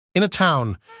In a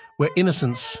town where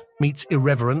innocence meets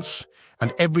irreverence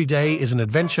and every day is an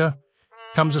adventure,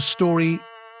 comes a story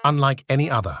unlike any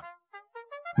other.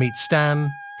 Meet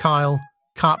Stan, Kyle,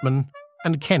 Cartman,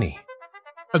 and Kenny,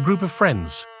 a group of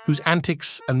friends whose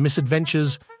antics and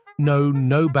misadventures know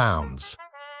no bounds.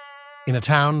 In a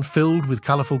town filled with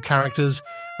colorful characters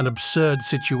and absurd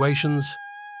situations,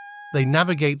 they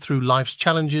navigate through life's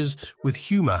challenges with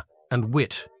humor and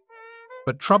wit.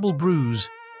 But trouble brews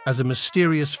as a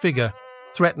mysterious figure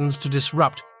threatens to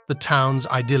disrupt the town's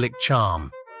idyllic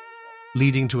charm,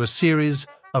 leading to a series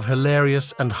of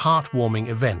hilarious and heartwarming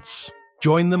events.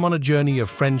 Join them on a journey of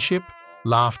friendship,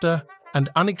 laughter, and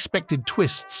unexpected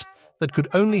twists that could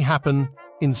only happen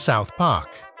in South Park.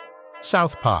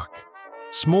 South Park,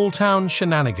 small-town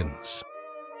shenanigans,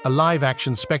 a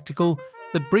live-action spectacle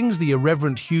that brings the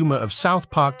irreverent humor of South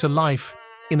Park to life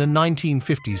in a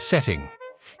 1950s setting.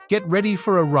 Get ready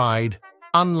for a ride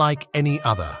unlike any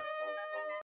other.